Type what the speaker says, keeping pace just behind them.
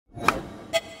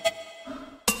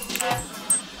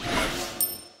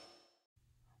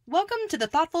Welcome to the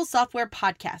Thoughtful Software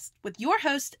Podcast with your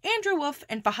hosts, Andrew Wolf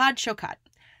and Fahad Shokat.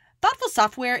 Thoughtful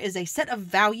Software is a set of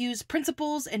values,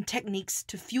 principles, and techniques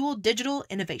to fuel digital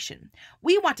innovation.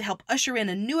 We want to help usher in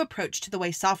a new approach to the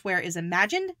way software is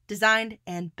imagined, designed,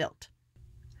 and built.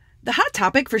 The hot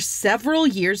topic for several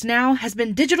years now has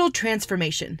been digital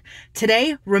transformation.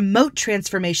 Today, remote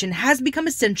transformation has become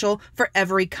essential for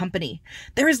every company.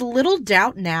 There is little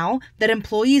doubt now that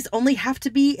employees only have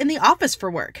to be in the office for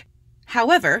work.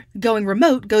 However, going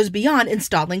remote goes beyond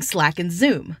installing Slack and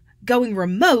Zoom. Going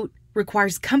remote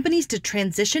requires companies to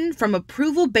transition from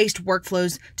approval-based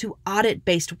workflows to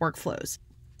audit-based workflows.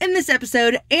 In this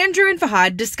episode, Andrew and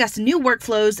Fahad discuss new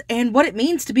workflows and what it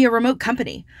means to be a remote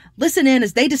company. Listen in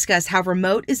as they discuss how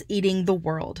remote is eating the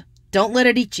world. Don't let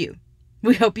it eat you.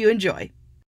 We hope you enjoy.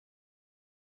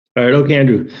 All right, okay,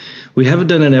 Andrew. We haven't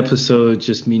done an episode,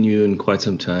 just me and you, in quite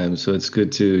some time, so it's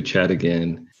good to chat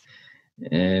again.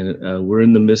 And we're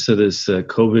in the midst of this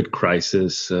COVID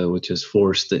crisis, which has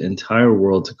forced the entire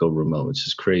world to go remote, which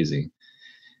is crazy.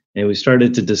 And we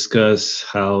started to discuss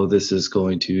how this is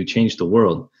going to change the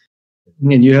world.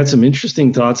 And you had some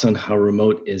interesting thoughts on how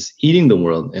remote is eating the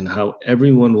world and how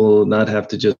everyone will not have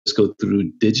to just go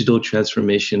through digital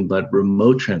transformation, but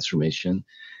remote transformation.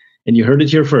 And you heard it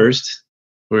here first.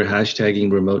 We're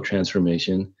hashtagging remote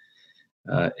transformation.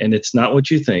 And it's not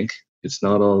what you think. It's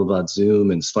not all about Zoom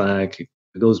and Slack.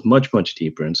 It goes much, much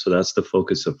deeper. And so that's the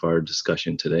focus of our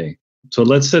discussion today. So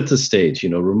let's set the stage.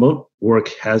 Remote work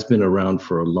has been around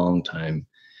for a long time.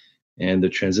 And the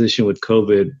transition with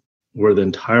COVID, where the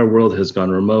entire world has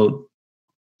gone remote,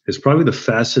 is probably the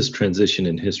fastest transition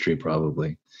in history,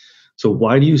 probably. So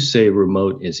why do you say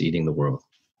remote is eating the world?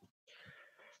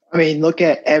 I mean, look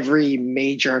at every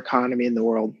major economy in the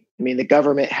world. I mean, the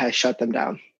government has shut them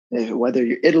down. Whether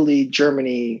you're Italy,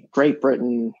 Germany, Great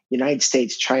Britain, United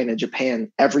States, China, Japan,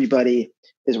 everybody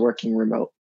is working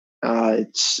remote.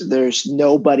 There's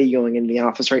nobody going into the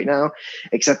office right now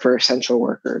except for essential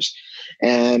workers.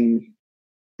 And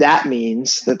that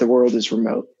means that the world is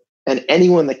remote. And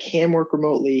anyone that can work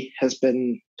remotely has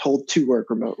been told to work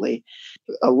remotely.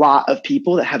 A lot of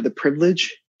people that have the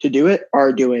privilege to do it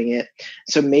are doing it.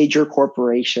 So major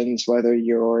corporations, whether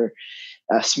you're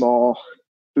a small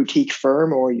boutique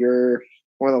firm or you're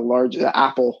one of the largest,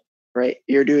 Apple, right?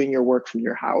 You're doing your work from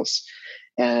your house.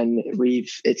 And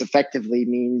it effectively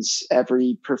means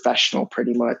every professional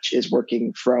pretty much is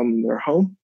working from their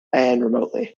home and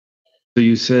remotely. So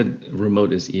you said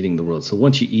remote is eating the world. So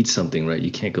once you eat something, right,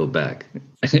 you can't go back.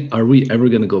 Are we ever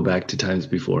going to go back to times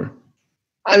before?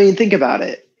 I mean, think about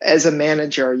it. As a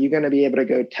manager, are you going to be able to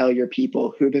go tell your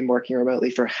people who've been working remotely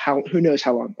for who knows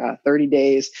how long, 30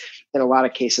 days in a lot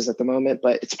of cases at the moment,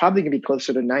 but it's probably going to be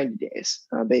closer to 90 days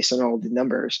based on all the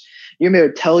numbers. You're going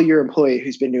to tell your employee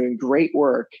who's been doing great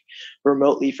work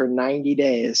remotely for 90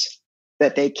 days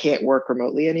that they can't work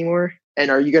remotely anymore.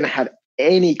 And are you going to have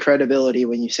any credibility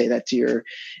when you say that to your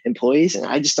employees? And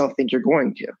I just don't think you're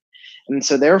going to. And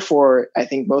so therefore, I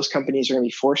think most companies are going to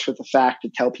be forced with the fact to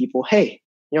tell people, hey,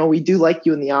 we do like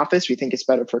you in the office. We think it's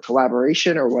better for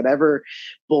collaboration or whatever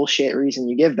bullshit reason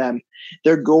you give them.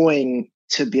 They're going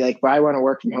to be like, well, I want to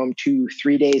work from home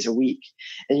 2-3 days a week.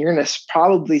 And you're going to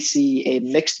probably see a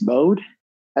mixed mode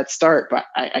at start. But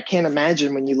I can't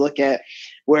imagine when you look at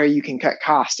where you can cut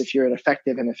costs if you're an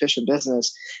effective and efficient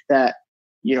business that,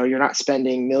 you're not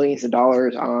spending millions of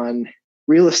dollars on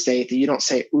real estate that you don't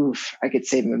say, oof, I could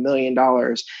save them $1 million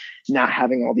not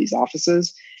having all these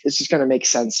offices. It's just going to make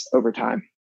sense over time.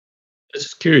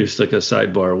 Just curious, like a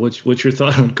sidebar, what's your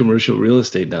thought on commercial real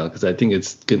estate now? Because I think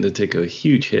it's going to take a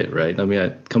huge hit, right? I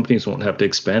mean, companies won't have to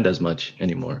expand as much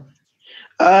anymore.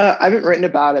 I haven't written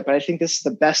about it, but I think this is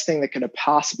the best thing that could have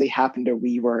possibly happened to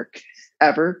WeWork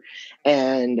ever.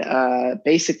 And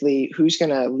basically, who's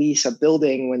going to lease a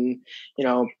building when,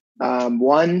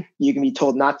 one, you can be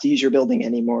told not to use your building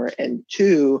anymore. And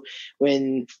two,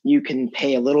 when you can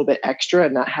pay a little bit extra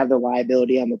and not have the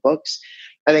liability on the books.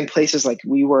 I think places like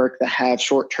WeWork that have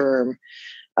short-term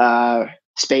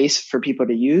space for people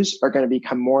to use are going to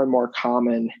become more and more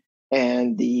common,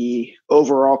 and the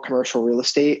overall commercial real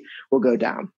estate will go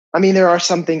down. I mean, there are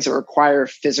some things that require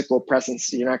physical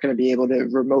presence. You're not going to be able to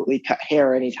remotely cut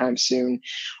hair anytime soon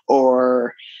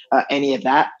or any of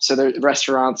that. So there are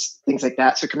restaurants, things like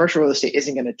that. So commercial real estate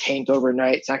isn't going to tank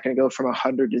overnight. It's not going to go from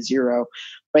 100 to 0.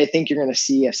 But I think you're going to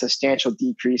see a substantial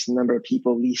decrease in the number of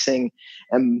people leasing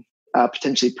and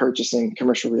potentially purchasing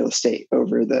commercial real estate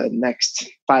over the next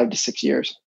 5 to 6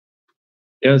 years.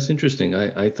 Yeah, it's interesting.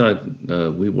 I thought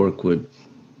WeWork would,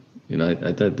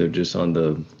 I thought they're just on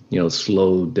the,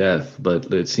 slow death,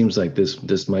 but it seems like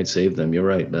this might save them. You're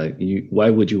right. Why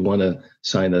would you want to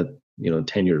sign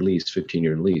 10-year lease,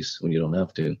 15-year lease when you don't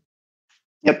have to.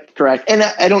 Yep, correct. And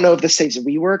I don't know if this saves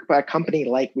WeWork, but a company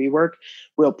like WeWork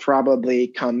will probably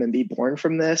come and be born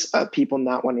from this, people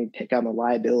not wanting to take on the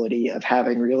liability of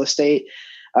having real estate.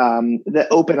 The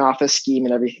open office scheme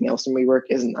and everything else in WeWork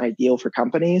isn't ideal for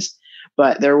companies,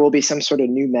 but there will be some sort of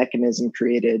new mechanism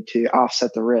created to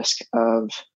offset the risk of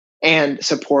and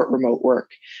support remote work.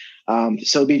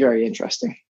 So it'll be very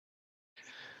interesting.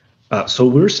 So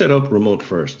we're set up remote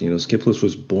first. Skipless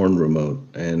was born remote.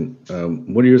 And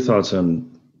what are your thoughts on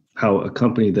how a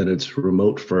company that it's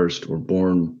remote first or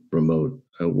born remote,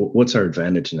 what's our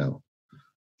advantage now?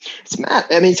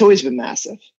 It's always been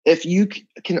massive. If you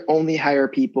can only hire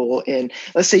people in,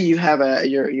 let's say you have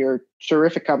your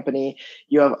terrific company,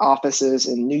 you have offices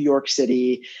in New York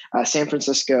City, San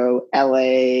Francisco,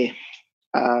 LA,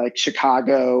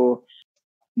 Chicago,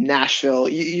 Nashville.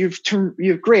 You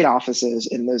have great offices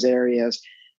in those areas,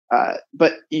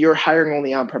 but you're hiring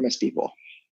only on-premise people.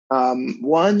 All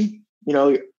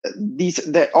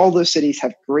those cities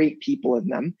have great people in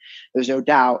them. There's no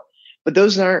doubt, but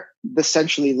those aren't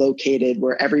centrally located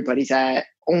where everybody's at.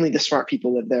 Only the smart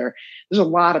people live there. There's a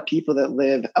lot of people that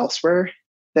live elsewhere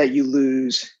that you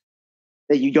lose,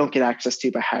 that you don't get access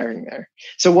to by hiring there.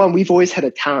 So we've always had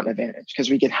a talent advantage because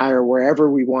we can hire wherever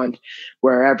we want,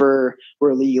 wherever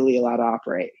we're legally allowed to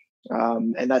operate.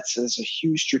 And that's a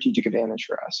huge strategic advantage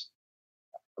for us.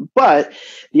 But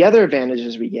the other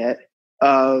advantages we get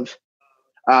of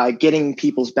getting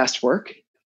people's best work,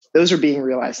 those are being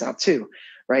realized now too,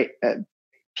 right?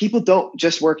 People don't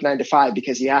just work 9 to 5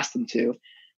 because you ask them to.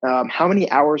 How many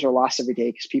hours are lost every day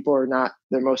because people are not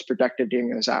their most productive during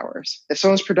those hours? If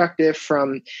someone's productive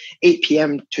from 8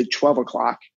 p.m. to 12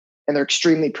 o'clock and they're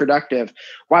extremely productive,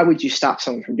 why would you stop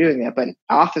someone from doing that? But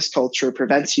office culture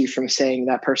prevents you from saying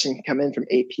that person can come in from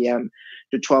 8 p.m.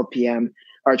 to 12 p.m.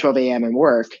 or 12 a.m. and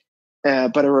work,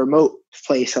 but a remote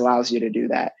place allows you to do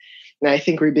that. And I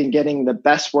think we've been getting the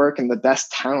best work and the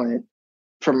best talent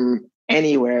from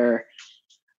anywhere.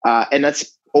 And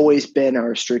that's always been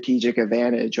our strategic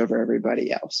advantage over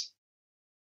everybody else.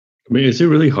 I mean, is it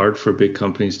really hard for big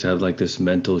companies to have like this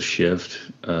mental shift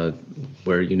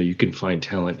where, you can find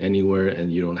talent anywhere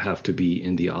and you don't have to be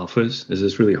in the office? Is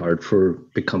this really hard for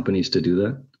big companies to do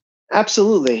that?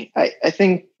 Absolutely. I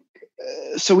think,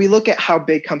 so we look at how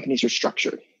big companies are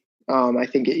structured. I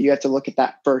think you have to look at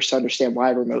that first to understand why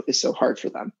remote is so hard for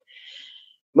them.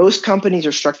 Most companies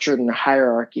are structured in a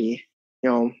hierarchy.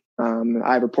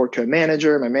 I report to a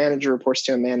manager. My manager reports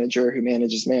to a manager who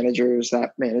manages managers.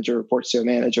 That manager reports to a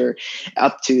manager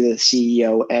up to the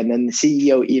CEO. And then the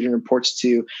CEO even reports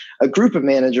to a group of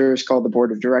managers called the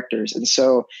board of directors. And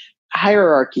so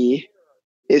hierarchy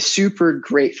is super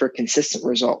great for consistent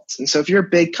results. And so if you're a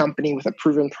big company with a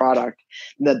proven product,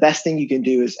 the best thing you can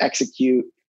do is execute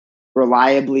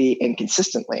reliably and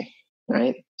consistently,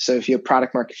 right? So if you have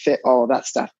product market fit, all of that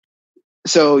stuff.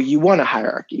 So you want a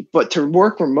hierarchy, but to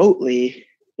work remotely,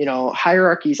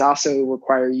 hierarchies also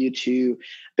require you to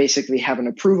basically have an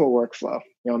approval workflow.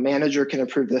 A manager can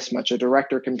approve this much, a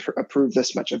director can approve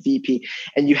this much, a VP,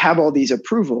 and you have all these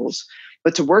approvals.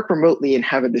 But to work remotely and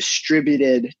have a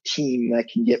distributed team that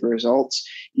can get results,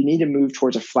 you need to move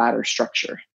towards a flatter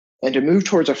structure. And to move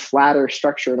towards a flatter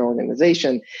structure and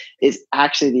organization is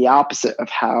actually the opposite of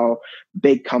how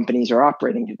big companies are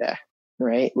operating today,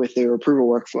 right? With their approval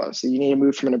workflow. So you need to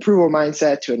move from an approval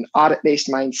mindset to an audit-based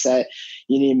mindset.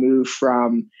 You need to move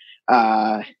from,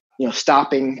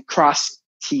 stopping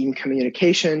cross-team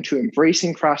communication to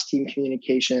embracing cross-team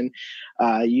communication.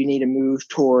 You need to move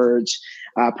towards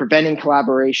preventing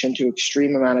collaboration to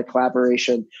extreme amount of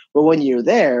collaboration. But when you're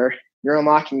there, you're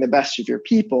unlocking the best of your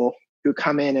people who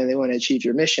come in and they want to achieve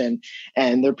your mission,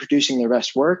 and they're producing their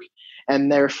best work.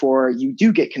 And therefore, you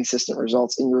do get consistent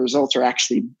results, and your results are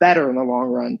actually better in the long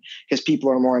run because people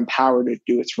are more empowered to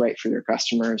do what's right for their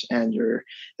customers and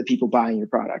the people buying your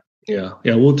product. Yeah.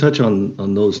 We'll touch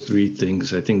on those 3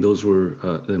 things. I think those were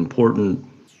the important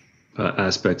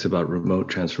aspects about remote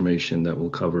transformation that we'll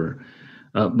cover.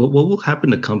 But what will happen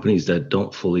to companies that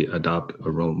don't fully adopt a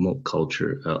remote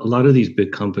culture? A lot of these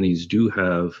big companies do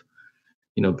have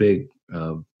big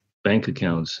bank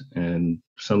accounts, and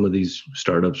some of these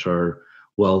startups are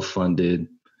well funded,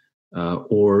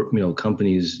 or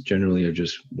companies generally are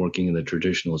just working in the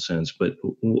traditional sense. But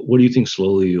what do you think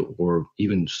slowly or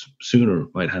even sooner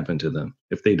might happen to them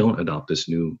if they don't adopt this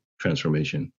new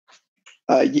transformation?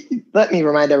 Let me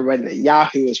remind everybody that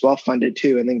Yahoo is well funded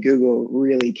too, and then Google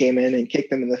really came in and kicked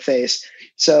them in the face.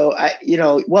 So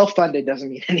well funded doesn't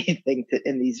mean anything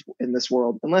in this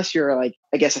world unless you're like,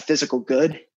 I guess, a physical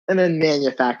good, and then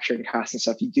manufacturing costs and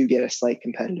stuff. You do get a slight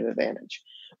competitive advantage,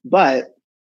 but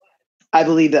I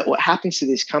believe that what happens to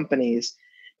these companies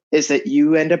is that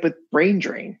you end up with brain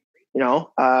drain.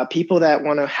 People that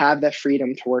want to have that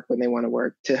freedom to work when they want to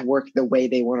work the way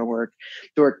they want to work,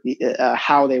 to work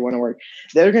how they want to work,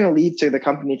 they're going to lead to the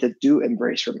company that do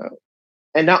embrace remote.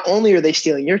 And not only are they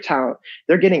stealing your talent,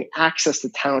 they're getting access to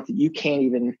talent that you can't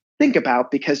even think about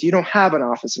because you don't have an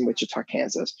office in Wichita,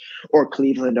 Kansas, or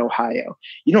Cleveland, Ohio.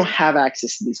 You don't have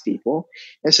access to these people.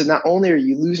 And so not only are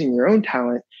you losing your own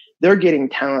talent, they're getting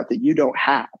talent that you don't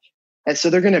have. And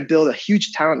so they're going to build a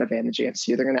huge talent advantage against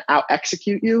you. They're going to out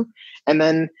execute you. And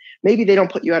then maybe they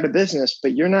don't put you out of business,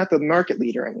 but you're not the market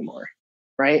leader anymore,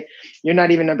 right? You're not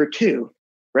even number 2,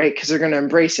 right? Because they're going to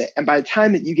embrace it. And by the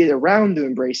time that you get around to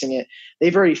embracing it,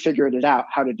 they've already figured it out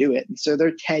how to do it. And so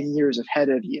they're 10 years ahead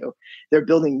of you. They're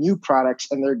building new products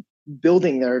and they're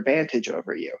building their advantage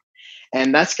over you.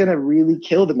 And that's going to really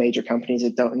kill the major companies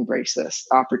that don't embrace this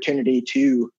opportunity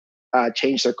to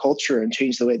change their culture and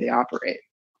change the way they operate.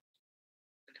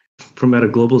 From at a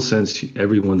global sense,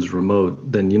 everyone's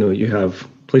remote. Then, you have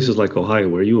places like Ohio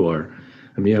where you are.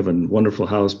 I mean, you have a wonderful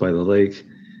house by the lake,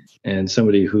 and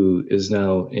somebody who is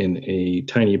now in a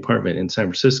tiny apartment in San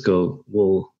Francisco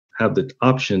will have the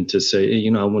option to say, hey,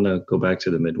 I want to go back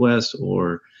to the Midwest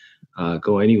or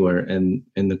go anywhere. And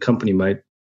the company might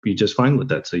be just fine with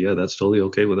that. So yeah, that's totally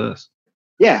okay with us.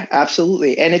 Yeah,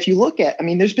 absolutely. And if you look at,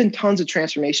 there's been tons of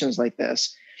transformations like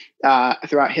this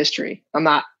throughout history. I'm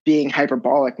not being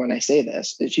hyperbolic when I say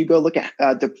this. If you go look at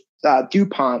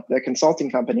DuPont, the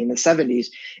consulting company in the 70s,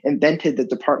 invented the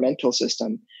departmental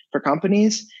system for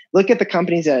companies. Look at the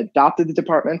companies that adopted the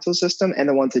departmental system and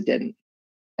the ones that didn't.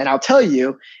 And I'll tell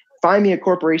you, find me a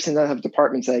corporation that have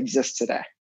departments that exist today.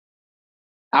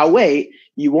 I'll wait.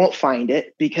 You won't find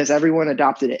it because everyone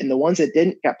adopted it. And the ones that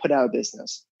didn't got put out of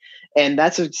business. And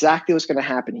that's exactly what's going to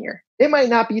happen here. It might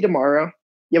not be tomorrow.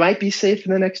 You might be safe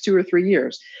in the next 2 or 3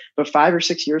 years, but 5 or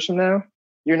 6 years from now,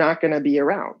 you're not going to be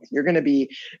around. You're going to be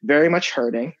very much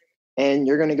hurting, and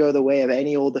you're going to go the way of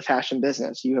any old-fashioned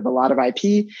business. You have a lot of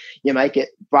IP. You might get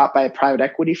bought by a private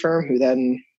equity firm who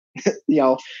then,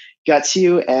 guts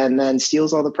you and then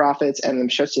steals all the profits and then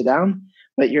shuts you down.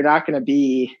 But you're not going to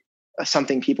be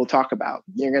something people talk about.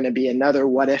 You're going to be another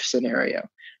what-if scenario,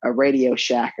 a Radio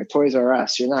Shack, a Toys R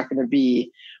Us. You're not going to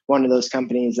be one of those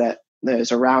companies that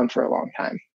is around for a long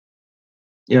time.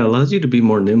 Yeah, it allows you to be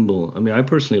more nimble. I mean, I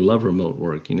personally love remote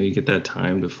work. You get that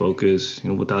time to focus,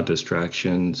 without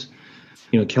distractions.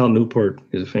 Cal Newport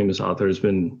is a famous author, has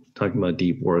been talking about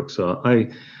deep work. So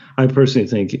I personally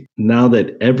think now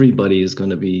that everybody is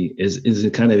going to be, is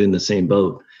kind of in the same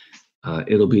boat,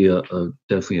 it'll be a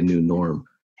definitely a new norm.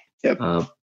 Yep.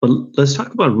 But let's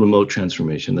talk about remote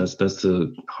transformation. That's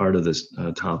the heart of this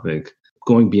topic.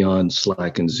 Going beyond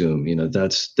Slack and Zoom,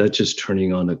 that's just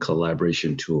turning on a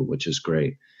collaboration tool, which is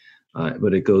great.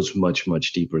 But it goes much,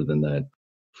 much deeper than that.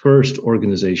 First,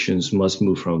 organizations must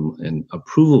move from an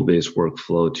approval-based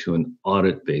workflow to an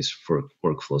audit-based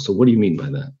workflow. So what do you mean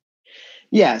by that?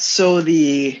 Yeah, so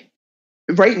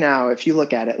right now, if you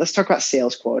look at it, let's talk about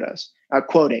sales quotas,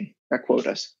 quoting, not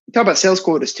quotas. We talk about sales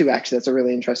quotas too, actually. That's a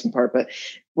really interesting part, but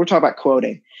we're talking about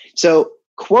quoting. So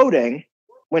quoting,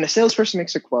 when a salesperson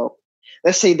makes a quote,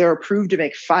 let's say they're approved to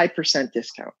make 5%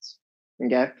 discounts.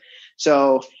 Okay.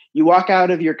 So you walk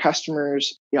out of your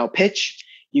customer's, pitch,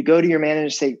 you go to your manager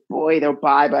and say, boy, they'll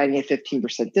buy by any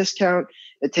 15% discount.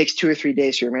 It takes 2 or 3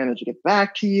 days for your manager to get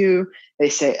back to you. They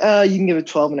say, you can give it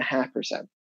 12.5%.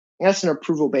 That's an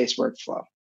approval-based workflow.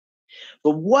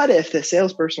 But what if the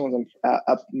salesperson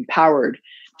was empowered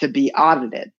to be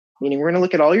audited? Meaning we're going to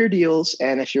look at all your deals,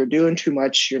 and if you're doing too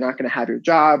much, you're not going to have your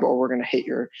job, or we're going to hit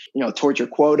your, towards your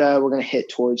quota. We're going to hit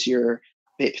towards your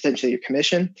potentially your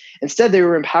commission. Instead, they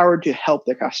were empowered to help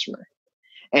the customer.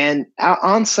 And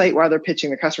on site, while they're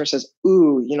pitching, the customer says,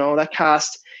 "Ooh, that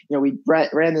cost. We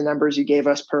ran the numbers you gave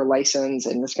us per license,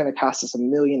 and it's going to cost us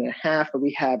 $1.5 million, but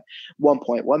we have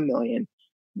 1.1 million."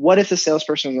 What if the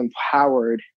salesperson was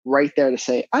empowered right there to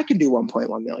say, "I can do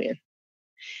 1.1 million,"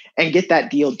 and get that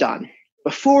deal done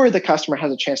before the customer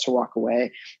has a chance to walk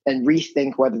away and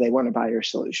rethink whether they want to buy your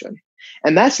solution?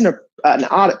 And that's an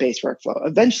audit-based workflow.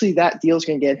 Eventually, that deal is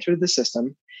going to get into the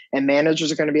system, and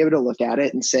managers are going to be able to look at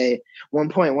it and say,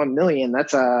 1.1 million,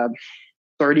 that's a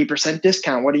 30%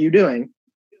 discount. What are you doing?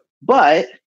 But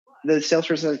the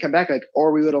salesperson has come back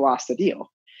or we would have lost the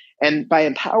deal. And by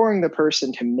empowering the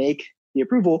person to make the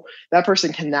approval, that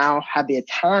person can now have the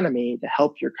autonomy to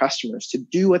help your customers to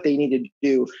do what they needed to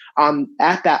do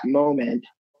at that moment,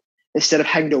 instead of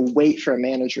having to wait for a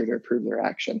manager to approve their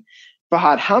action.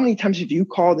 Fahad, how many times have you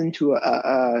called into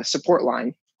a support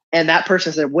line and that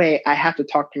person said, "Wait, I have to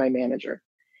talk to my manager"?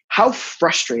 How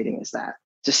frustrating is that?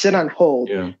 to sit on hold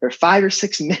for 5 or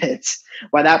 6 minutes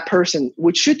while that person,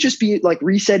 which should just be like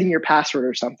resetting your password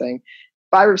or something,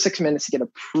 5 or 6 minutes to get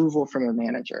approval from a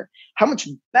manager. How much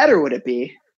better would it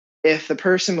be if the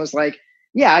person was like,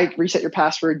 yeah, I reset your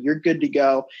password, you're good to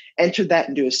go, entered that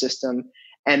into a system,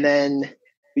 and then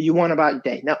you won about a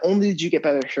day. Not only did you get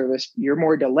better service, you're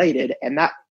more delighted, and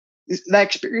that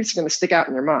experience is going to stick out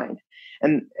in your mind.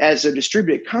 And as a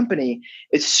distributed company,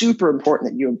 it's super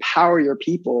important that you empower your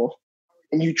people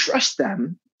and you trust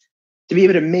them to be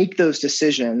able to make those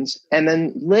decisions. And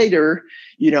then later,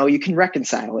 you can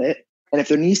reconcile it. And if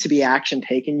there needs to be action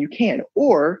taken, you can.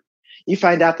 Or you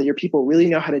find out that your people really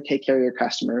know how to take care of your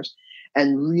customers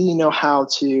and really know how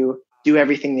to do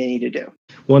everything they need to do.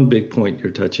 One big point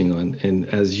you're touching on, and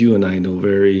as you and I know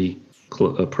very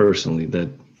personally, that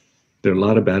there are a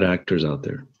lot of bad actors out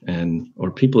there,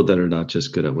 or people that are not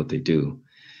just good at what they do.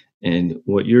 And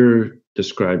what you're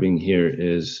describing here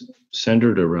is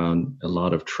centered around a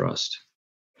lot of trust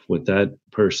with that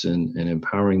person and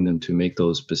empowering them to make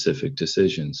those specific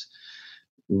decisions.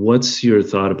 What's your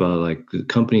thought about like the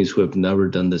companies who have never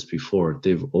done this before?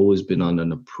 They've always been on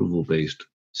an approval-based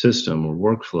system or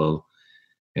workflow,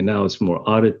 and now it's more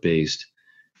audit-based.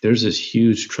 There's this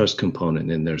huge trust component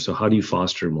in there. So how do you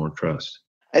foster more trust?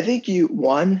 I think you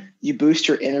boost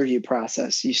your interview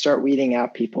process. You start weeding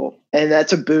out people, and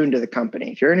that's a boon to the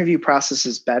company. If your interview process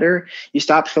is better, you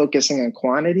stop focusing on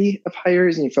quantity of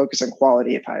hires and you focus on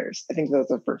quality of hires. I think that's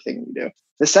the first thing you do.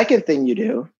 The second thing you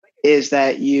do is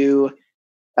that you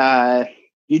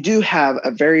do have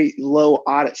a very low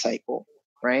audit cycle,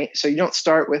 right? So you don't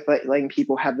start with letting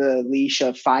people have the leash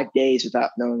of 5 days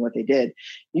without knowing what they did.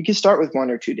 You can start with 1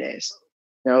 or 2 days.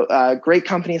 Great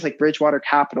companies like Bridgewater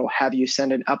Capital have you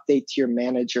send an update to your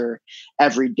manager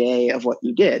every day of what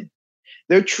you did.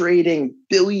 They're trading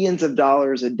billions of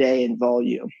dollars a day in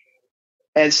volume.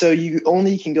 And so you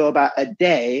only can go about a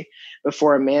day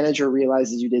before a manager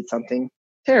realizes you did something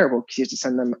terrible because you have to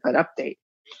send them an update.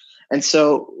 And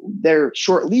so they're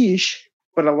short leash,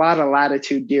 but a lot of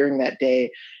latitude during that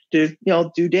day to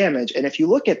do damage. And if you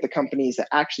look at the companies that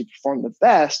actually perform the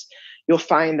best, you'll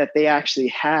find that they actually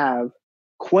have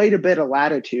quite a bit of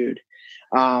latitude,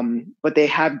 but they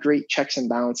have great checks and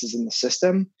balances in the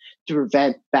system to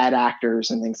prevent bad actors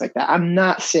and things like that. I'm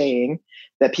not saying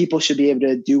that people should be able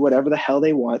to do whatever the hell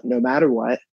they want, no matter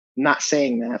what. I'm not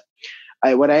saying that.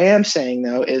 What I am saying,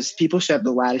 though, is people should have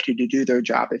the latitude to do their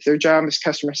job. If their job is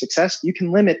customer success, you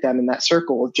can limit them in that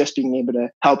circle of just being able to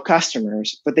help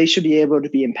customers, but they should be able to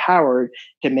be empowered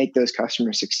to make those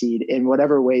customers succeed in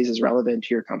whatever ways is relevant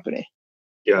to your company.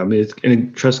 Yeah, I mean,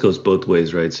 and trust goes both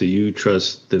ways, right? So you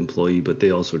trust the employee, but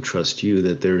they also trust you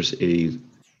that there's a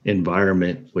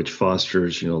environment which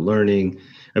fosters, learning.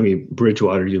 I mean,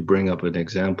 Bridgewater, you bring up an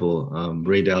example.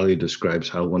 Ray Dalio describes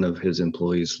how one of his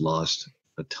employees lost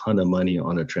a ton of money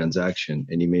on a transaction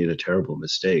and he made a terrible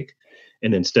mistake.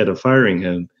 And instead of firing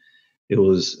him, it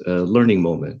was a learning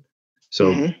moment.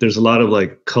 So there's a lot of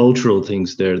like cultural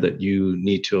things there that you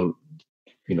need to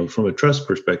from a trust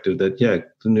perspective that,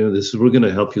 we're going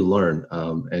to help you learn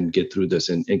and get through this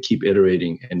and keep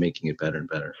iterating and making it better and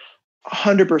better.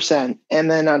 100%.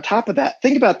 And then on top of that,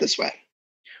 think about it this way.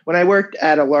 When I worked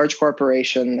at a large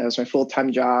corporation, that was my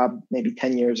full-time job, maybe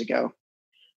 10 years ago,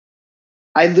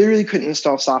 I literally couldn't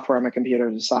install software on my computer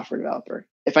as a software developer.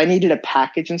 If I needed a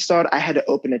package installed, I had to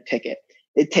open a ticket.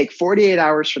 It'd take 48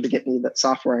 hours to get me that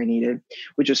software I needed,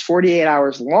 which was 48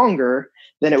 hours longer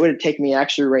than it would have taken me to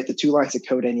actually write the 2 lines of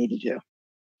code I needed to.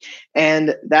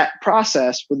 And that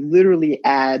process would literally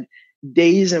add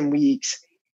days and weeks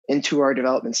into our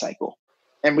development cycle.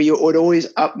 And we would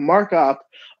always mark up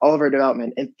all of our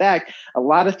development. In fact, a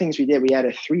lot of things we did, we had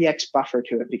a 3x buffer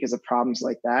to it because of problems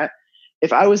like that.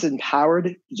 If I was empowered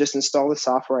to just install the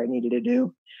software I needed to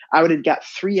do, I would have got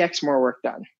 3x more work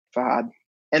done, Fahad.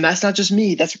 And that's not just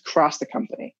me, that's across the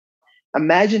company.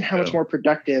 Imagine how much more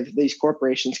productive these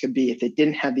corporations could be if they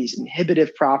didn't have these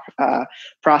inhibitive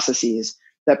processes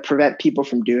that prevent people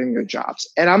from doing their jobs.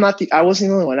 And I wasn't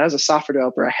the only one. I was a software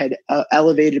developer. I had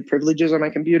elevated privileges on my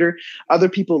computer. Other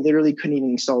people literally couldn't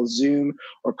even install Zoom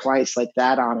or clients like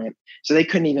that on it. So they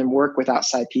couldn't even work with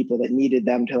outside people that needed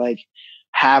them to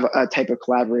have a type of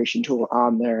collaboration tool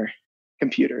on their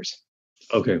computers.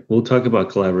 Okay, we'll talk about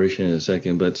collaboration in a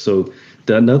second. But so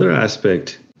another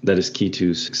aspect that is key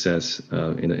to success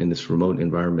in this remote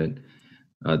environment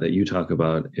that you talk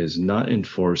about is not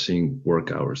enforcing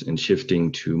work hours and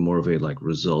shifting to more of a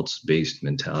results-based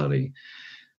mentality.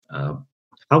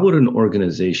 How would an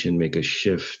organization make a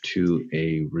shift to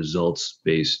a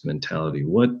results-based mentality?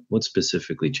 What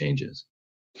specifically changes?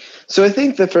 So I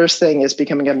think the first thing is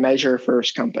becoming a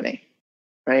measure-first company.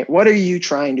 right? What are you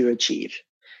trying to achieve,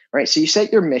 right? So you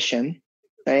set your mission,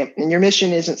 right? And your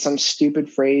mission isn't some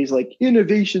stupid phrase like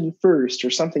innovation first or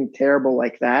something terrible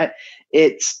like that.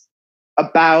 It's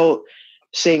about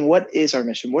saying, what is our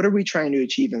mission? What are we trying to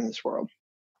achieve in this world?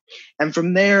 And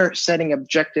from there, setting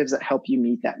objectives that help you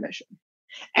meet that mission.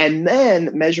 And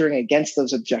then measuring against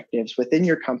those objectives within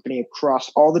your company,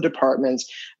 across all the departments,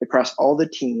 across all the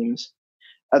teams,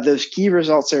 of those key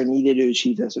results that are needed to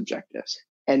achieve those objectives.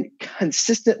 And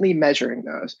consistently measuring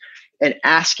those and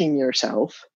asking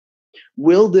yourself,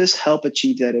 will this help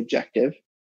achieve that objective?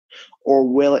 Or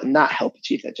will it not help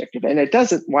achieve that objective? And it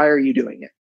doesn't, why are you doing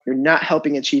it? You're not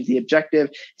helping achieve the objective.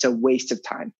 It's a waste of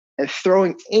time. And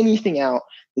throwing anything out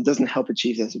that doesn't help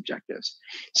achieve those objectives.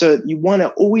 So you want to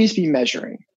always be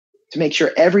measuring to make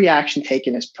sure every action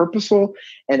taken is purposeful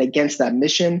and against that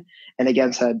mission and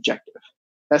against that objective.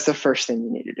 That's the first thing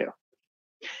you need to do.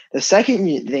 The second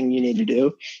thing you need to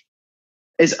do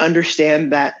is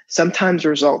understand that sometimes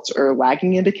results are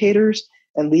lagging indicators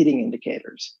and leading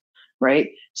indicators, right?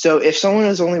 So if someone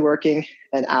is only working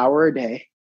an hour a day,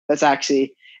 that's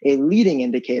actually a leading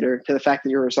indicator to the fact that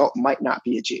your result might not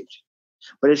be achieved.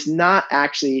 But it's not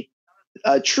actually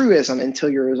a truism until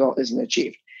your result isn't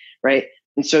achieved, right?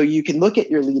 And so you can look at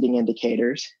your leading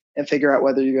indicators and figure out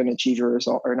whether you're going to achieve your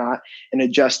result or not and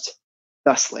adjust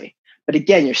thusly. But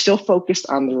again, you're still focused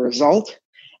on the result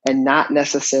and not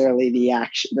necessarily the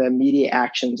immediate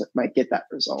actions that might get that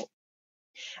result.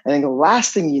 I think the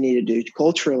last thing you need to do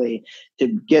culturally to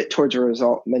get towards a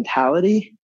result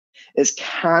mentality is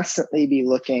constantly be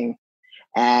looking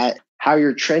at how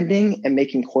you're trending and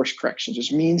making course corrections,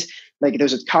 which means like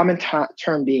there's a common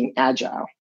term being agile,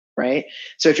 right?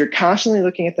 So if you're constantly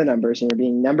looking at the numbers and you're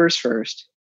being numbers first,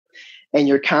 and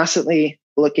you're constantly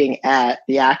looking at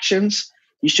the actions,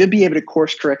 you should be able to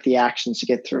course correct the actions to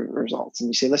get through results. And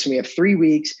you say, listen, we have 3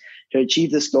 weeks to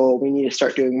achieve this goal. We need to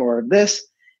start doing more of this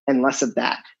and less of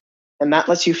that. And that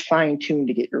lets you fine tune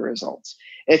to get your results.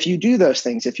 If you do those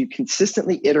things, if you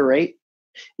consistently iterate,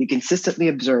 you consistently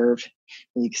observe,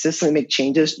 and you consistently make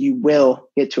changes, you will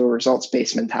get to a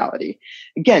results-based mentality.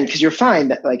 Again, because you'll find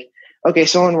that like, okay,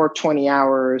 someone worked 20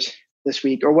 hours this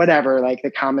week or whatever, like the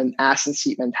common ass and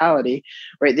seat mentality,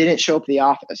 right? They didn't show up at the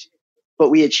office, but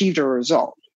we achieved a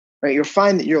result, right? You'll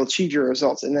find that you'll achieve your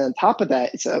results. And then on top of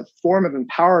that, it's a form of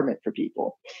empowerment for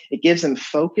people. It gives them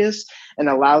focus and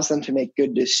allows them to make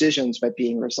good decisions by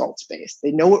being results-based.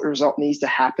 They know what result needs to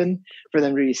happen for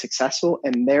them to be successful.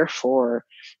 And therefore,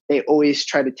 they always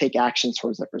try to take action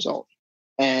towards that result.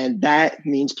 And that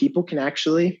means people can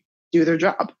actually do their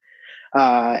job.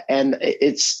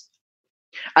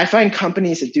 I find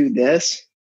companies that do this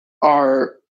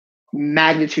are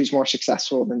magnitudes more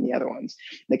successful than the other ones.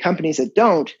 The companies that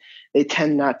don't, they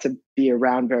tend not to be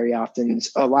around very often.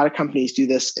 A lot of companies do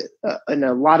this in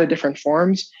a lot of different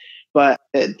forms, but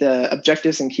the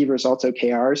objectives and key results,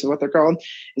 OKRs is what they're called,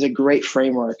 is a great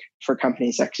framework for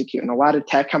companies to execute. And a lot of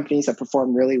tech companies that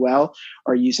perform really well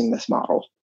are using this model.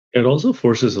 It also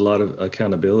forces a lot of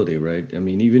accountability, right? I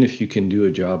mean, even if you can do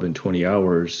a job in 20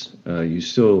 hours, you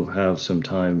still have some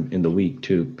time in the week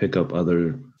to pick up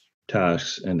other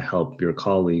tasks and help your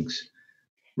colleagues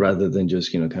rather than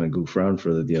just, kind of goof around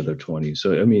for the other 20.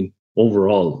 So, I mean,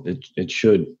 overall, it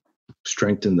should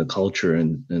strengthen the culture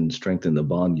and strengthen the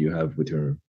bond you have with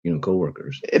your,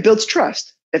 coworkers. It builds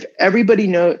trust. If everybody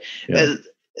knows,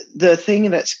 the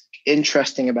thing that's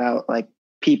interesting about like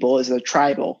people is they're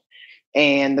tribal.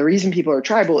 And the reason people are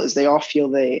tribal is they all feel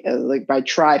they like by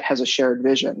tribe has a shared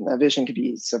vision. That vision could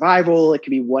be survival, it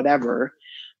could be whatever.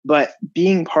 But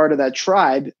being part of that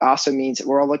tribe also means that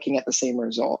we're all looking at the same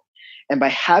result. And by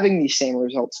having these same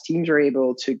results, teams are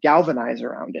able to galvanize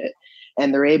around it.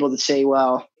 And they're able to say,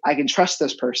 well, I can trust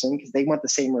this person because they want the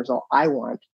same result I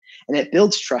want. And it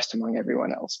builds trust among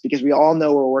everyone else because we all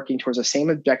know we're working towards the same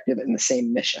objective and the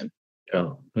same mission.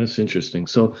 Oh, that's interesting.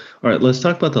 So, all right, let's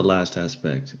talk about the last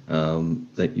aspect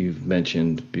that you've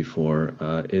mentioned before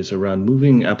is around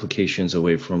moving applications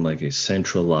away from like a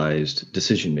centralized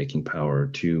decision-making power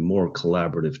to more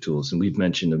collaborative tools. And we've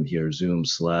mentioned them here, Zoom,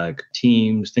 Slack,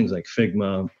 Teams, things like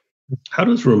Figma. How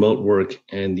does remote work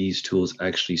and these tools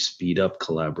actually speed up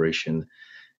collaboration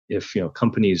if,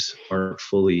 companies aren't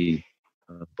fully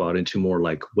bought into more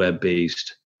like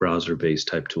web-based, browser-based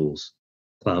type tools,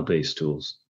 cloud-based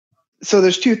tools? So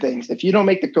there's two things. If you don't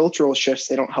make the cultural shifts,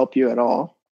 they don't help you at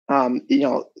all.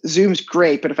 Zoom's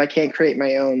great, but if I can't create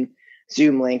my own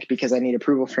Zoom link because I need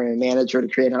approval from a manager to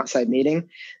create an outside meeting,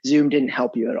 Zoom didn't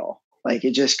help you at all. Like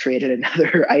it just created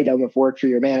another item of work for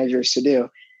your managers to do.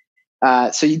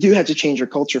 So you do have to change your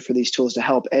culture for these tools to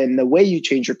help. And the way you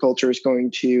change your culture is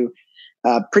going to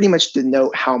pretty much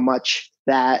denote how much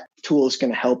that tool is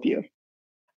going to help you.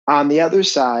 On the other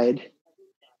side,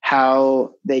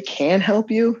 how they can help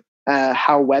you,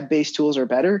 how web-based tools are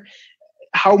better.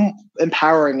 How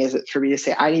empowering is it for me to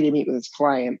say, I need to meet with this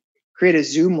client, create a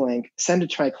Zoom link, send it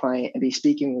to my client, and be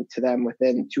speaking to them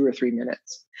within 2 or 3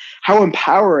 minutes? How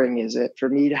empowering is it for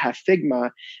me to have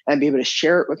Figma and be able to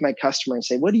share it with my customer and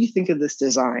say, what do you think of this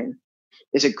design?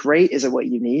 Is it great? Is it what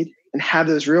you need? And have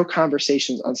those real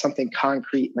conversations on something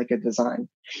concrete like a design.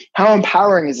 How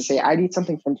empowering is it to say, I need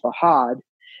something from Fahad,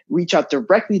 reach out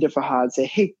directly to Fahad, say,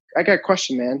 hey, I got a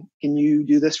question, man. Can you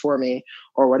do this for me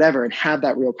or whatever, and have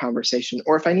that real conversation?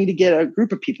 Or if I need to get a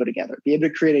group of people together, be able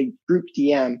to create a group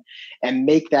DM and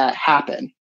make that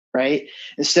happen, right?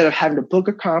 Instead of having to book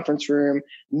a conference room,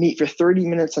 meet for 30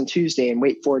 minutes on Tuesday and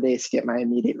wait 4 days to get my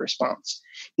immediate response.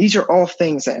 These are all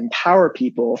things that empower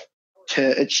people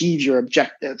to achieve your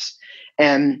objectives.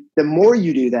 And the more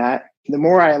you do that, the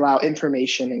more I allow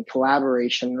information and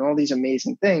collaboration and all these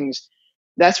amazing things,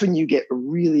 that's when you get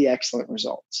really excellent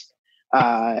results.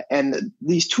 And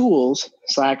these tools,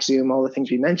 Slack, Zoom, all the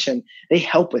things we mentioned, they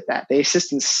help with that. They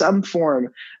assist in some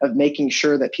form of making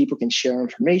sure that people can share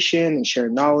information and share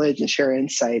knowledge and share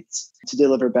insights to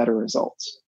deliver better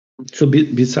results. So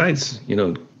besides,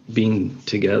 being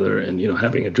together and,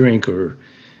 having a drink or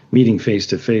meeting face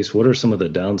to face, what are some of the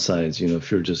downsides, if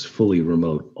you're just fully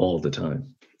remote all the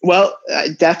time? Well,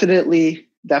 definitely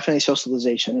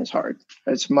socialization is hard.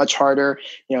 It's much harder.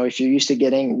 If you're used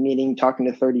to talking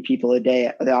to 30 people a day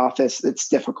at the office, it's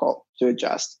difficult to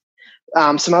adjust.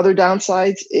 Some other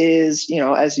downsides is,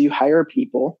 as you hire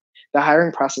people, the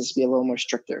hiring process will be a little more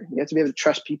stricter. You have to be able to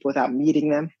trust people without meeting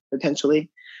them,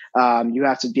 potentially. You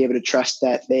have to be able to trust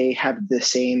that they have the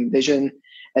same vision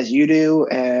as you do,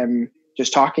 and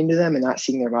just talking to them and not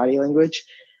seeing their body language.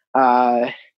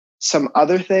 Some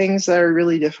other things that are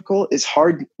really difficult is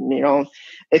hard.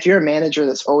 If you're a manager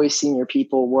that's always seen your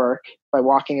people work by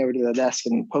walking over to the desk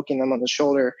and poking them on the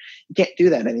shoulder, you can't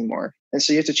do that anymore. And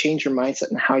so you have to change your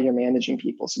mindset and how you're managing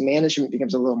people. So management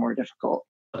becomes a little more difficult.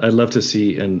 I'd love to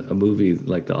see a movie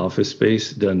like The Office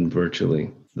Space done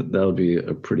virtually. That would be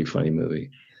a pretty funny movie.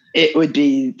 It would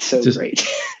be so great.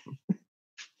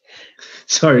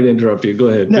 Sorry to interrupt you. Go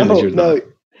ahead. Finish your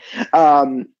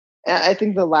thought. I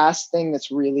think the last thing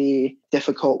that's really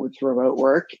difficult with remote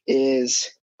work is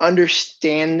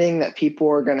understanding that people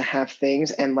are going to have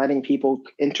things and letting people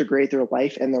integrate their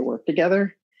life and their work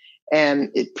together.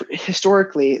 And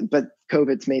historically, but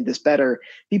COVID's made this better,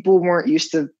 people weren't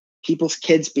used to people's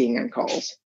kids being on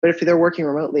calls. But if they're working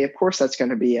remotely, of course, that's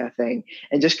going to be a thing.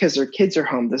 And just because their kids are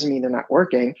home doesn't mean they're not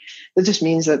working. That just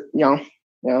means that,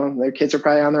 their kids are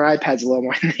probably on their iPads a little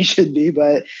more than they should be,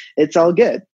 but it's all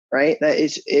good. Right?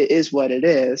 It is what it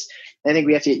is. I think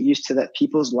we have to get used to that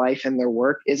people's life and their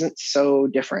work isn't so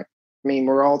different. I mean,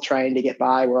 we're all trying to get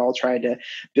by. We're all trying to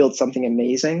build something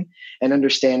amazing, and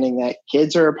understanding that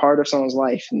kids are a part of someone's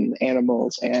life, and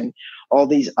animals and all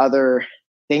these other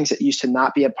things that used to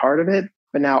not be a part of it,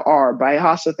 but now are. But I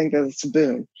also think that it's a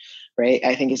boon, right?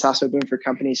 I think it's also a boon for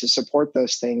companies to support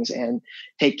those things and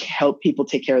help people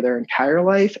take care of their entire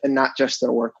life and not just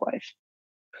their work life.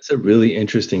 That's a really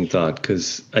interesting thought,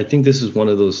 because I think this is one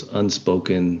of those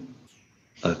unspoken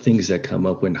things that come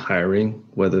up when hiring,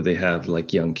 whether they have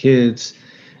like young kids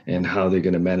and how they're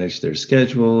going to manage their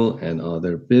schedule and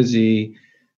they're busy.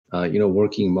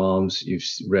 Working moms, you've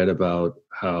read about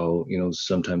how,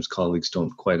 sometimes colleagues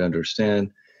don't quite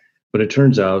understand, but it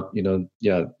turns out,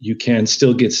 you can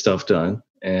still get stuff done.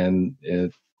 And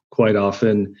quite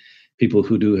often, people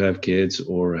who do have kids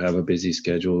or have a busy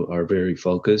schedule are very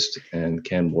focused and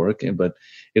can work, but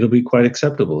it'll be quite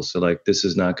acceptable. So like, this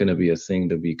is not going to be a thing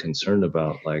to be concerned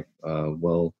about. Like,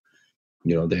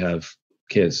 they have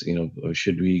kids, or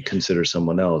should we consider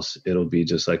someone else? It'll be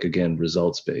just like, again,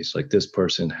 results based. Like, this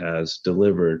person has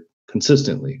delivered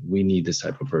consistently. We need this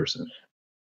type of person.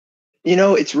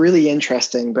 It's really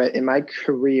interesting, but in my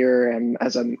career and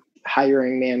as a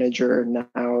hiring manager,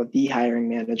 now the hiring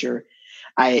manager,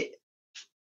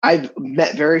 I've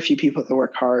met very few people that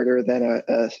work harder than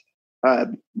a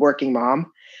working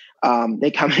mom. They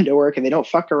come into work and they don't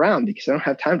fuck around because they don't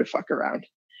have time to fuck around,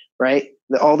 right?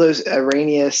 All those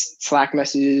erroneous Slack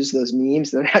messages, those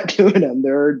memes, they're not doing them.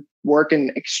 They're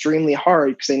working extremely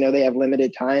hard because they know they have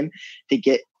limited time to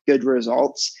get good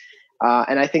results.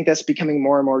 And I think that's becoming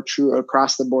more and more true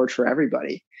across the board for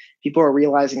everybody. People are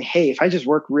realizing, hey, if I just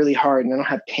work really hard and I don't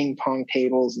have ping pong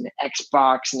tables and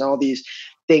Xbox and all these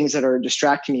things that are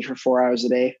distracting me for 4 hours a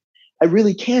day, I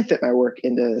really can fit my work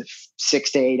into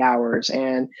 6 to 8 hours,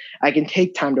 and I can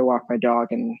take time to walk my dog,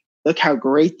 and look how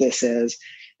great this is.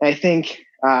 And I think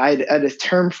I had a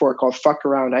term for it called fuck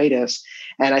around-itis.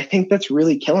 And I think that's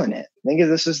really killing it. I think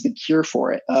this is the cure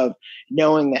for it, of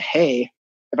knowing that, hey,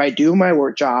 if I do my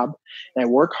work job and I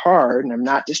work hard and I'm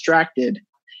not distracted,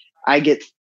 I get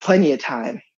plenty of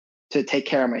time to take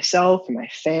care of myself and my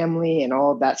family and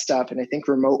all of that stuff. And I think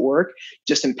remote work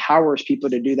just empowers people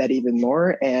to do that even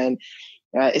more. And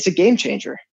it's a game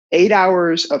changer. 8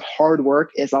 hours of hard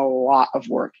work is a lot of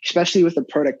work, especially with the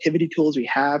productivity tools we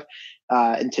have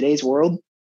in today's world.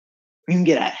 You can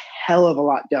get a hell of a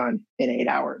lot done in 8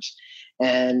 hours.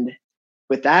 And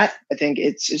with that, I think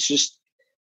it's just,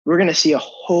 we're going to see a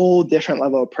whole different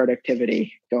level of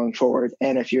productivity going forward.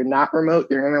 And if you're not remote,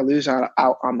 you're going to lose out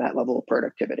on that level of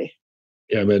productivity.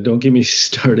 Yeah, man, don't get me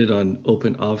started on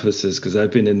open offices, because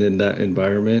I've been in that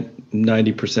environment.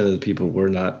 90% of the people were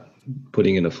not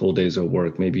putting in a full days of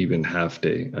work, maybe even half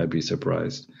day. I'd be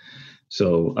surprised.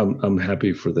 So I'm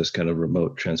happy for this kind of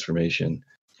remote transformation.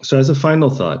 So as a final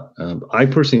thought, I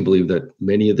personally believe that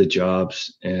many of the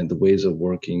jobs and the ways of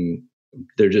working,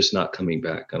 they're just not coming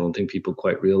back. I don't think people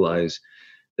quite realize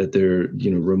that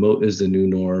remote is the new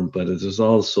norm, but there's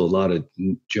also a lot of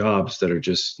jobs that are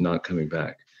just not coming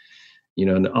back.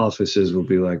 And the offices will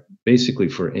be like basically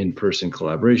for in-person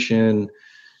collaboration.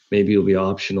 Maybe it'll be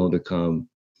optional to come.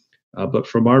 But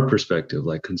from our perspective,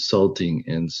 like consulting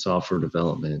and software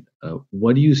development,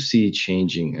 what do you see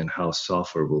changing and how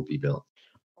software will be built?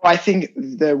 Well, I think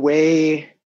the way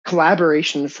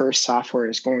collaboration for software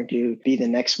is going to be the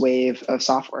next wave of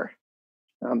software.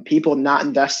 People not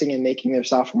investing in making their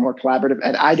software more collaborative.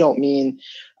 And I don't mean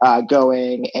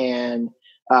going and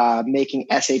making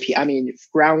SAP. I mean,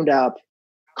 ground up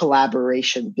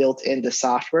collaboration built into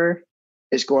software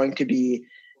is going to be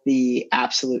the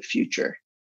absolute future.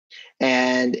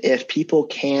 And if people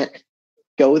can't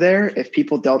go there, if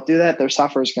people don't do that, their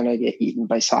software is going to get eaten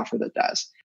by software that does.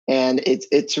 And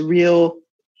it's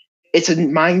a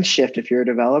mind shift if you're a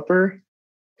developer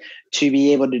to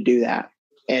be able to do that.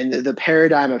 And the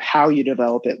paradigm of how you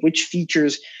develop it, which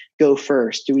features go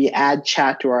first? Do we add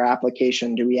chat to our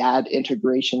application? Do we add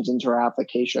integrations into our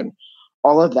application?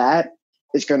 All of that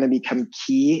is going to become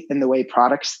key in the way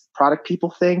product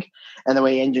people think and the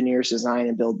way engineers design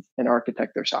and build and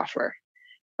architect their software.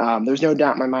 There's no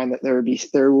doubt in my mind that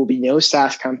there will be no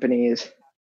SaaS companies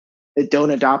that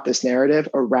don't adopt this narrative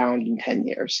around in 10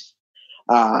 years.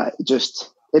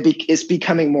 It's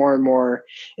becoming more and more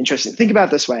interesting. Think about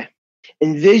it this way.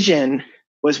 Envision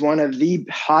was one of the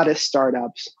hottest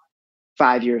startups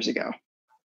 5 years ago.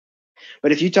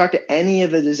 But if you talk to any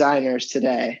of the designers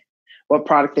today, what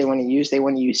product they want to use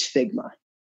Figma,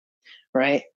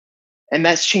 right? And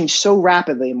that's changed so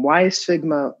rapidly. And why is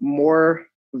Figma more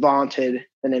vaunted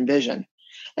than Envision?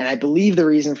 And I believe the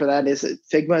reason for that is that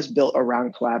Figma is built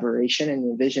around collaboration and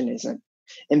Envision isn't.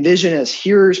 Envision is,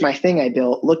 here's my thing I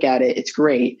built, look at it, it's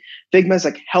great. Figma's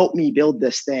like, help me build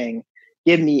this thing,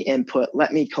 give me input,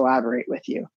 let me collaborate with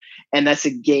you. And that's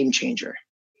a game changer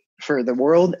for the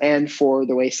world and for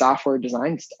the way software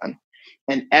design is done.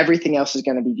 And everything else is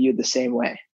going to be viewed the same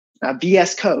way.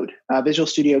 VS Code, Visual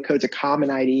Studio Code, is a common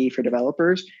IDE for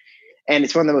developers. And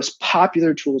it's one of the most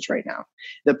popular tools right now.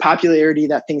 The popularity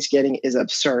that thing's getting is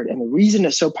absurd. And the reason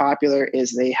it's so popular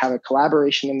is they have a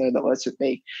collaboration in there that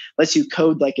lets you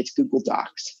code like it's Google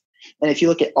Docs. And if you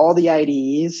look at all the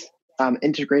IDEs,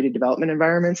 integrated development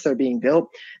environments that are being built,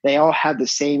 they all have the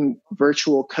same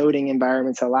virtual coding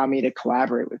environments that allow me to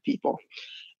collaborate with people.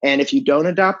 And if you don't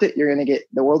adopt it,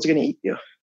 the world's going to eat you,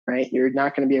 right? You're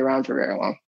not going to be around for very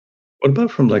long. What about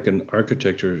from like an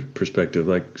architecture perspective?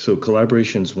 So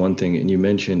collaboration is one thing, and you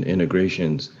mentioned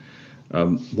integrations.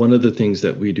 One of the things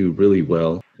that we do really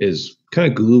well is kind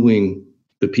of gluing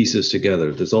the pieces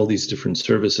together. There's all these different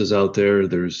services out there.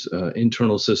 There's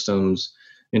internal systems,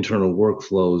 internal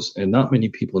workflows, and not many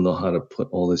people know how to put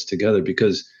all this together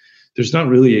because there's not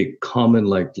really a common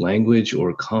language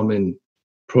or common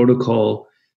protocol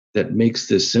that makes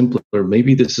this simpler.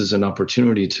 Maybe this is an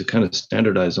opportunity to kind of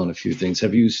standardize on a few things.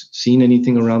 Have you seen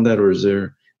anything around that, or is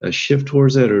there a shift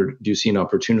towards that, or do you see an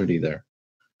opportunity there?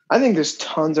 I think there's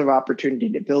tons of opportunity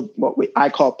to build what I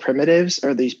call primitives,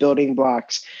 or these building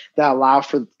blocks that allow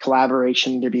for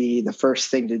collaboration to be the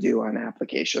first thing to do on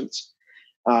applications.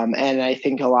 And I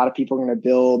think a lot of people are going to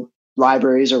build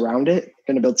libraries around it,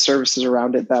 going to build services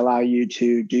around it that allow you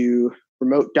to do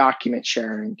remote document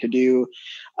sharing, to do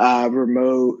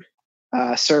remote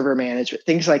server management,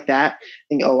 things like that. I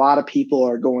think a lot of people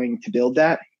are going to build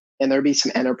that. And there'll be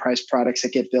some enterprise products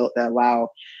that get built that allow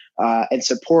and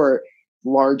support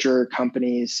larger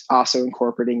companies also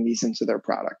incorporating these into their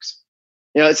products.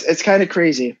 It's kind of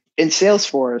crazy. In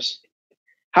Salesforce,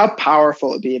 how powerful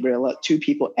it would be able to let two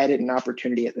people edit an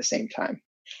opportunity at the same time.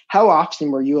 How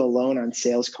often were you alone on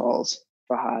sales calls,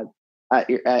 Fahad, at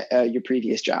your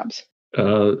previous jobs?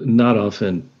 Not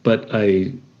often, but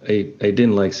I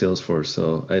didn't like Salesforce,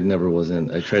 so I never was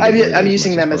in. I tried to avoid I'm it as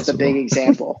using much as them as the big possible.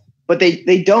 example, but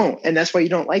they don't, and that's why you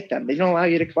don't like them. They don't allow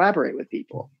you to collaborate with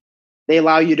people. They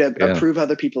allow you to Yeah. approve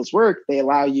other people's work. They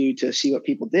allow you to see what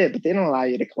people did, but they don't allow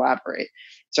you to collaborate.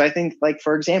 So I think, like,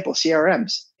 for example,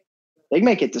 CRMs, they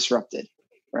might get disrupted,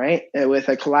 right? With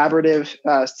a collaborative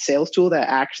sales tool that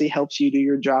actually helps you do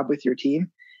your job with your team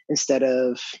instead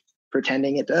of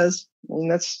pretending it does. I mean,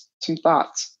 that's some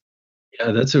thoughts.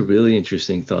 Yeah, that's a really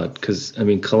interesting thought because I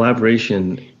mean,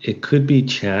 collaboration, it could be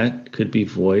chat, could be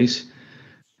voice,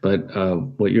 but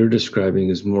what you're describing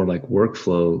is more like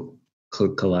workflow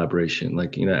collaboration,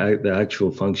 like, the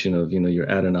actual function of, you're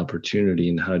at an opportunity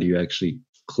and how do you actually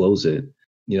close it?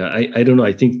 I don't know.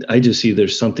 I think I just see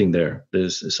there's something there.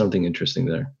 There's something interesting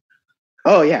there.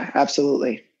 Oh, yeah,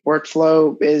 absolutely.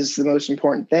 Workflow is the most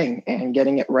important thing, and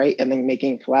getting it right and then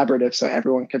making it collaborative so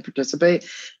everyone can participate,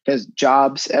 because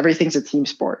everything's a team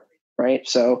sport, right?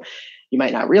 So you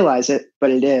might not realize it,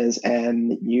 but it is,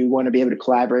 and you want to be able to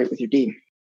collaborate with your team.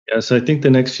 Yeah, so I think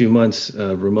the next few months,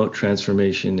 remote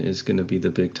transformation is going to be the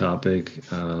big topic,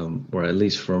 or at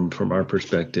least from our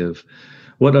perspective.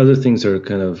 What other things are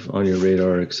kind of on your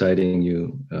radar, exciting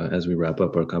you as we wrap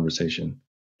up our conversation?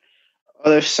 Oh,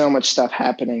 there's so much stuff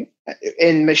happening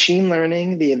in machine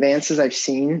learning. The advances I've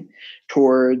seen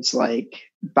towards like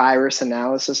virus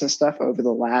analysis and stuff over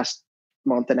the last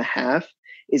month and a half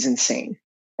is insane.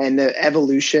 And the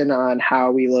evolution on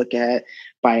how we look at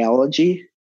biology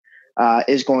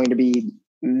is going to be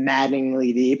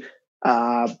maddeningly deep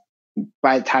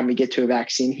by the time we get to a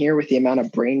vaccine here, with the amount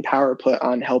of brain power put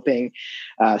on helping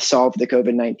solve the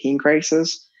COVID-19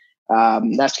 crisis.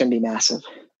 That's going to be massive.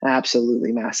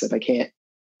 Absolutely massive. I can't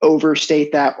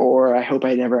overstate that, or I hope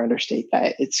I never understate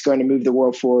that. It's going to move the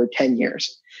world forward 10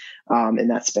 years in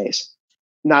that space.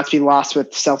 Not to be lost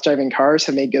with self-driving cars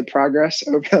have made good progress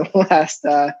over the last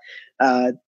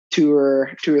 2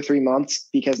 or 3 months,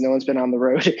 because no one's been on the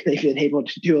road. They've been able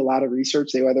to do a lot of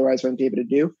research they otherwise wouldn't be able to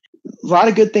do. A lot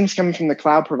of good things coming from the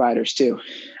cloud providers too.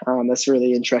 That's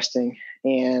really interesting.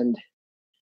 And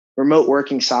remote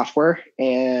working software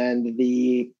and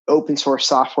the open source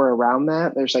software around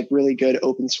that. There's like really good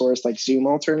open source like Zoom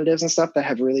alternatives and stuff that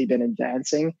have really been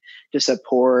advancing to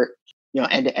support,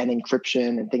 end-to-end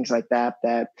encryption and things like that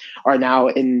are now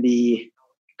in the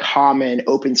common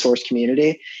open source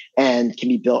community and can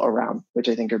be built around, which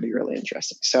I think would be really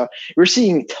interesting. So we're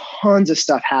seeing tons of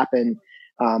stuff happen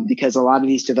because a lot of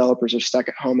these developers are stuck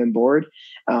at home and bored.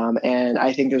 And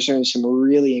I think there's going to be some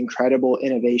really incredible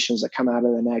innovations that come out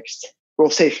of the next,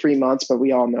 we'll say 3 months, but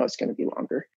we all know it's going to be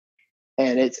longer.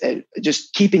 And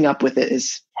just keeping up with it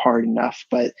is hard enough,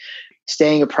 but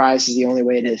staying apprised is the only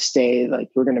way to stay. Like,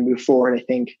 we're going to move forward, I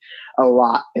think, a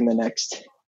lot in the next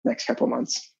couple of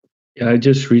months. Yeah, I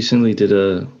just recently did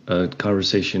a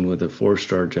conversation with a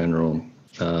 4-star general,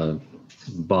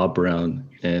 Bob Brown,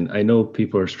 and I know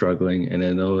people are struggling and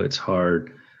I know it's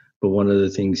hard, but one of the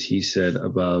things he said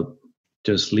about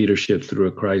just leadership through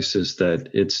a crisis, that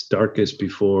it's darkest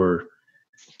before,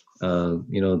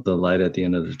 the light at the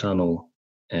end of the tunnel.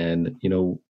 And,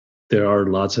 there are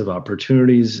lots of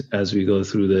opportunities as we go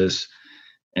through this,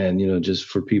 and, just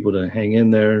for people to hang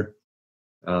in there,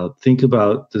 think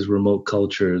about this remote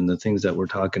culture and the things that we're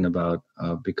talking about,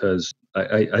 because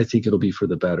I think it'll be for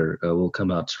the better. We'll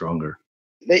come out stronger.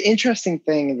 The interesting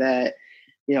thing that,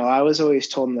 I was always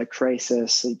told in the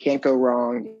crisis, you can't go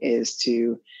wrong, is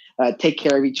to take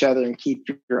care of each other and keep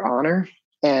your honor.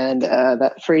 And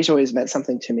that phrase always meant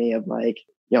something to me of like,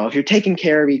 if you're taking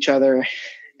care of each other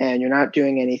and you're not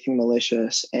doing anything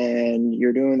malicious and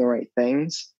you're doing the right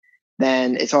things,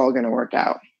 then it's all going to work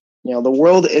out. The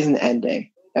world isn't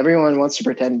ending. Everyone wants to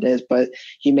pretend it is, but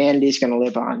humanity is going to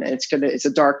live on. And it's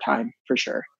a dark time for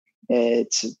sure.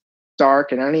 It's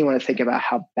dark, and I don't even want to think about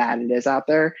how bad it is out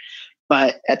there.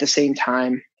 But at the same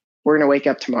time, we're going to wake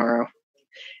up tomorrow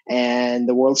and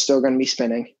the world's still going to be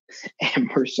spinning and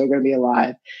we're still going to be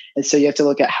alive. And so you have to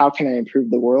look at, how can I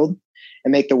improve the world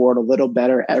and make the world a little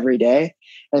better every day?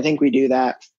 And I think we do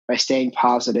that by staying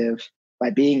positive, by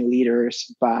being leaders,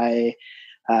 by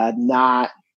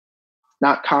not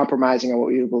compromising on what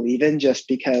we believe in just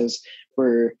because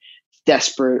we're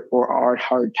desperate or are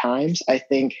hard times. I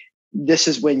think this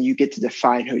is when you get to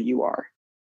define who you are.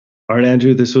 All right,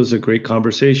 Andrew, this was a great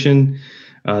conversation.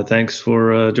 Thanks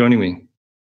for joining me.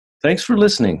 Thanks for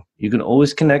listening. You can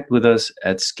always connect with us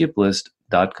at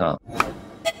skiplist.com.